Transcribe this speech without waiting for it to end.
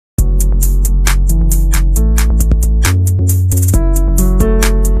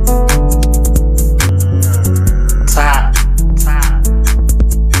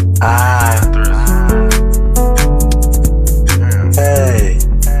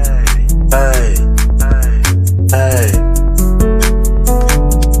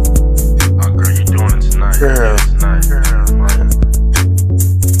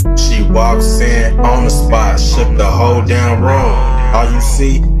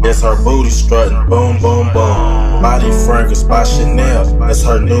that's her booty strutting, boom, boom, boom. Body fragrance by Chanel, that's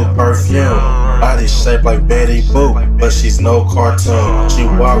her new perfume. Body shaped like Betty Boop, but she's no cartoon. She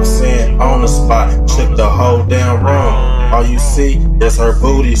walks in on the spot, shook the whole damn room. All you see is her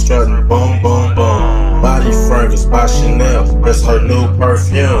booty strutting, boom, boom, boom. Body fragrance by Chanel, that's her new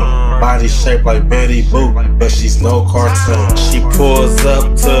perfume. Body shaped like Betty Boop, but she's no cartoon. She pulls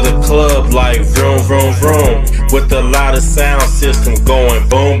up to the club like vroom, vroom, vroom, with a lot of sound system going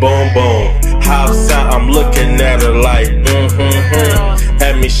boom, boom, boom. House out, I'm looking at her like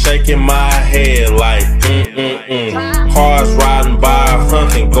had me shaking my head like Cars riding by,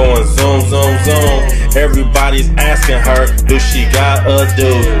 hunting, going zoom, zoom, zoom. Everybody's asking her, do she got a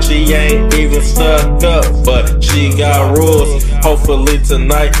dude? She ain't even stuck up, but she got rules. Hopefully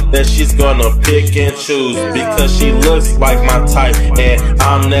tonight that she's gonna pick and choose, because she looks like my type and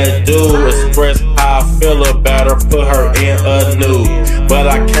I'm that dude. Express how I feel about her, put her in a nude, but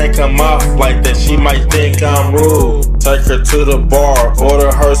I can't come off like that, she might think I'm rude. Take her to the bar,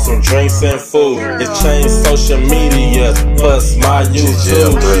 order her some drinks and food. It changed social media, plus my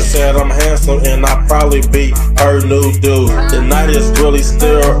YouTube. She said I'm handsome and I'll probably be her new dude. The night is really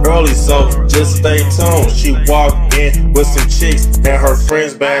still early, so just stay tuned. She walked in with some chicks and her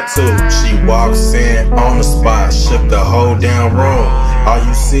friends back too. She walks in on the spot, shook the whole damn room. All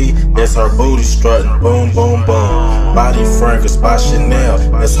you see is her booty strutting, boom, boom, boom. Body fragrance by Chanel,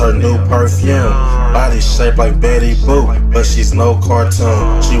 that's her new perfume. Body shaped like Betty Boop, but she's no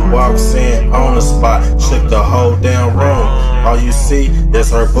cartoon. She walks in on the spot, shook the whole damn room. All you see is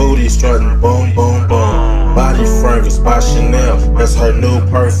her booty strutting, boom, boom, boom. Body fragrance by Chanel, that's her new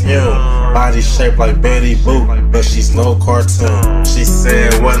perfume. Body shaped like Betty Boop, but she's no cartoon. She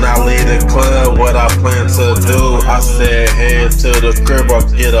said, when I leave the club, what I plan to do? I said, head to the crib or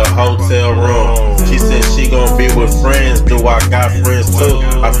get a hotel room. She said she gon' be with friends. Do I got friends too?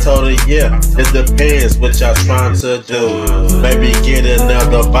 I told her, yeah, it depends what y'all trying to do. Maybe get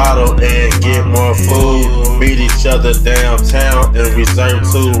another bottle and get more food. Meet each other downtown and reserve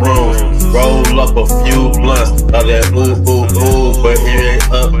 2 rooms. Roll up a few blunts of that ooh, ooh, ooh. But it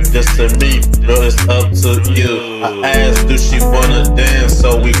ain't up just to me, girl, it's up to you. I asked, do she wanna dance?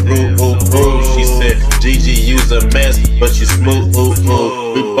 So we grew, ooh, ooh. She said, Gigi, you's a mess, but you smooth, ooh,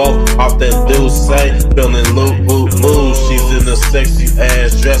 ooh. We both off that say, feeling loop, ooh, ooh. She's in a sexy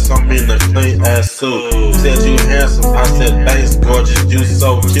ass dress, I'm in a clean ass suit. Said you handsome, I said thanks, gorgeous, you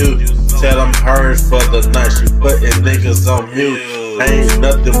so cute. Said I'm hers for the night, she putting niggas on mute. Ain't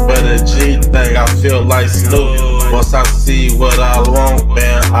nothing but a G thing, I feel like Snoop. Once I see what I want,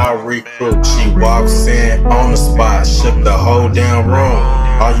 man, I recruit. She walks in on the spot, shook the whole damn room.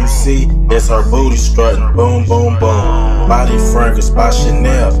 All you see is her booty strutting, boom, boom, boom. Body fragrance by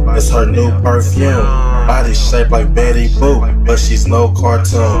Chanel, it's her new perfume. Body shaped like Betty Boop, but she's no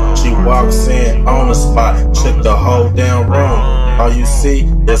cartoon. She walks in on the spot, shook the whole damn room. All you see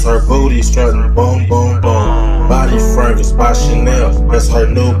is her booty strutting, boom, boom, boom. Body fragrance by Chanel, that's her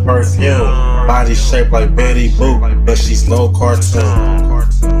new perfume. Body shaped like Betty Boop, but she's no cartoon.